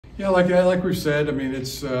Yeah, like we've said, I mean,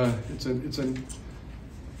 it's an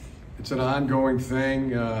ongoing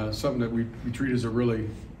thing, something that we treat as a really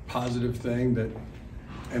positive thing, that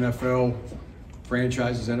NFL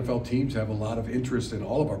franchises, NFL teams have a lot of interest in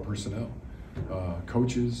all of our personnel,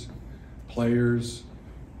 coaches, players,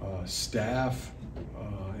 staff,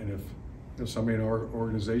 and if somebody in our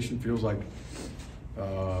organization feels like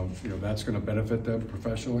that's going to benefit them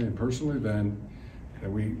professionally and personally, then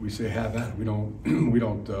we say have that. We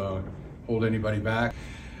don't hold anybody back.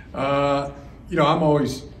 I'm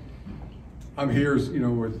here,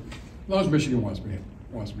 with as long as Michigan wants me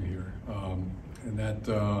here, and that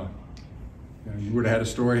you would have had a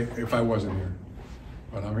story if I wasn't here,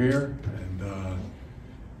 but I'm here,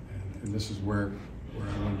 and this is where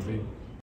I want to be.